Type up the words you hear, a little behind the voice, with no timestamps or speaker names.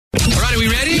right, are we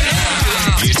ready? Yeah.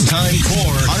 It's time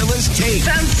for Carla's Take.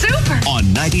 Sounds super. On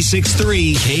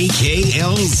 96.3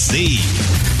 KKLZ.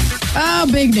 Oh,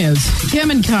 big news.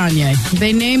 Kim and Kanye,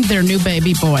 they named their new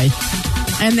baby boy.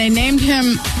 And they named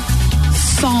him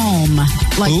Psalm.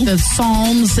 Like the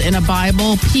Psalms in a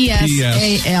Bible.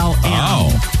 P-S-A-L-M. Oh.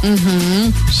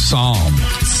 Mm-hmm. Psalm.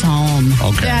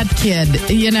 Okay. That kid,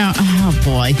 oh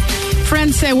boy.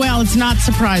 Friends say, well, it's not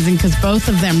surprising because both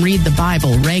of them read the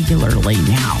Bible regularly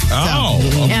now.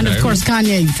 Okay. And of course,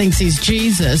 Kanye thinks he's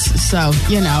Jesus. So,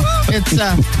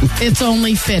 it's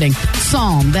only fitting.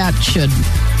 Psalm, that should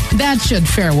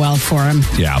fare well for him.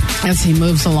 Yeah. As he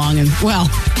moves along in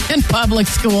public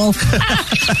school. Sure.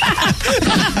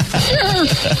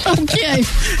 Okay.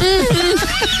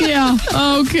 Mm-hmm. Yeah.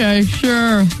 Okay.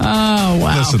 Sure. Oh,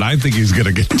 wow. Listen, I think he's going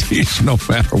to get teased no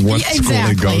matter what school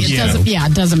he goes to.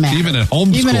 It doesn't matter. Even at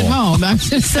home Even school. at home, I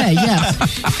should say,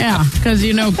 yes. Yeah, because,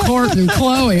 Court and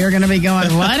Chloe are going to be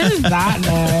going, what is that?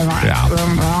 Yeah.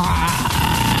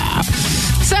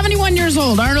 71 years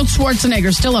old, Arnold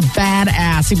Schwarzenegger, still a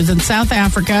badass. He was in South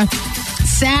Africa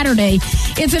Saturday.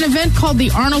 It's an event called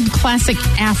the Arnold Classic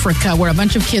Africa, where a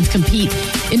bunch of kids compete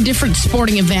in different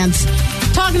sporting events.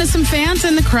 Talking to some fans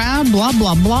in the crowd, blah,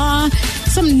 blah, blah.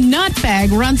 Some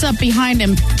nutbag runs up behind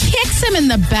him, kicks him in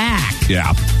the back.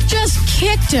 Yeah. Just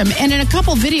kicked him. And in a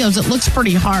couple videos, it looks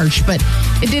pretty harsh, but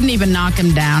it didn't even knock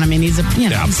him down. I mean, he's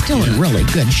still in really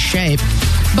good shape.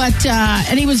 But,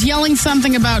 and he was yelling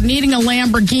something about needing a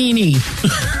Lamborghini.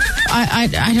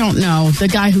 I don't know, the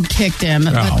guy who kicked him,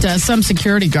 but some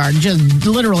security guard just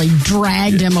literally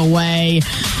dragged him away.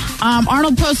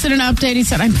 Arnold posted an update. He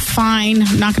said, I'm fine.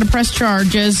 I'm not going to press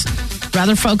charges.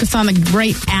 Rather focus on the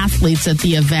great athletes at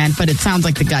the event, but it sounds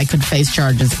like the guy could face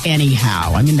charges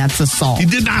anyhow. I mean, that's assault. He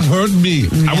did not hurt me.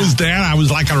 Yeah. I was there. I was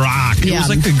like a rock. It was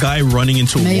like the guy running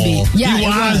into a wall. Yeah, he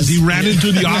was. He ran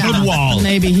into the Arnold wall.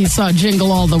 Maybe he saw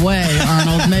Jingle All the Way,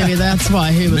 Arnold. Maybe that's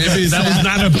why he was Maybe upset. that was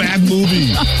not a bad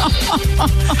movie.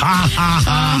 Ha, ha,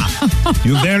 ha.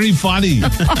 You're very funny.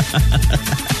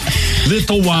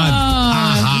 Little one.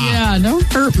 Ha, ha. Yeah, don't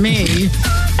hurt me.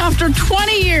 After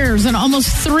 20 years and almost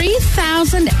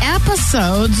 3,000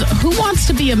 episodes, Who Wants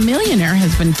to Be a Millionaire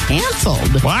has been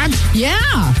canceled. What?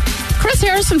 Yeah. Chris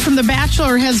Harrison from The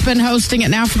Bachelor has been hosting it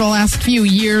now for the last few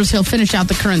years. He'll finish out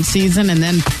the current season, and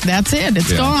then that's it.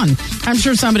 It's gone. I'm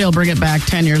sure somebody will bring it back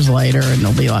 10 years later, and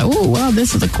they'll be like, oh, well,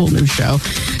 this is a cool new show.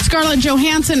 Scarlett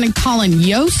Johansson and Colin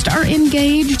Yost are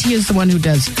engaged. He is the one who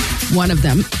does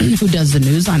the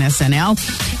news on SNL.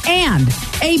 And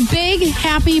a big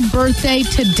happy birthday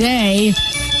today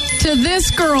to this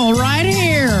girl right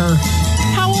here.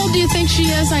 How old do you think she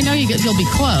is? I know you'll be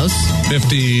close.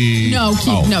 50. No,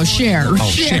 Cher. Oh,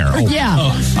 Cher. Oh.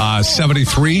 Yeah.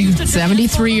 73?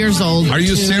 73 years old. Are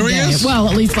you serious? Well,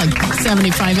 at least like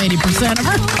 75-80% of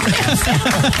her.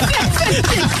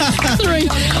 73.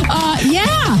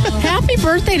 Yeah. Happy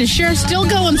birthday to Cher. Still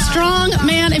going strong.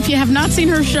 Man, if you have not seen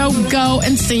her show, go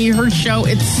and see her show.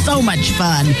 It's so much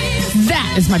fun.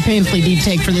 That is my painfully deep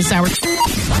take for this hour.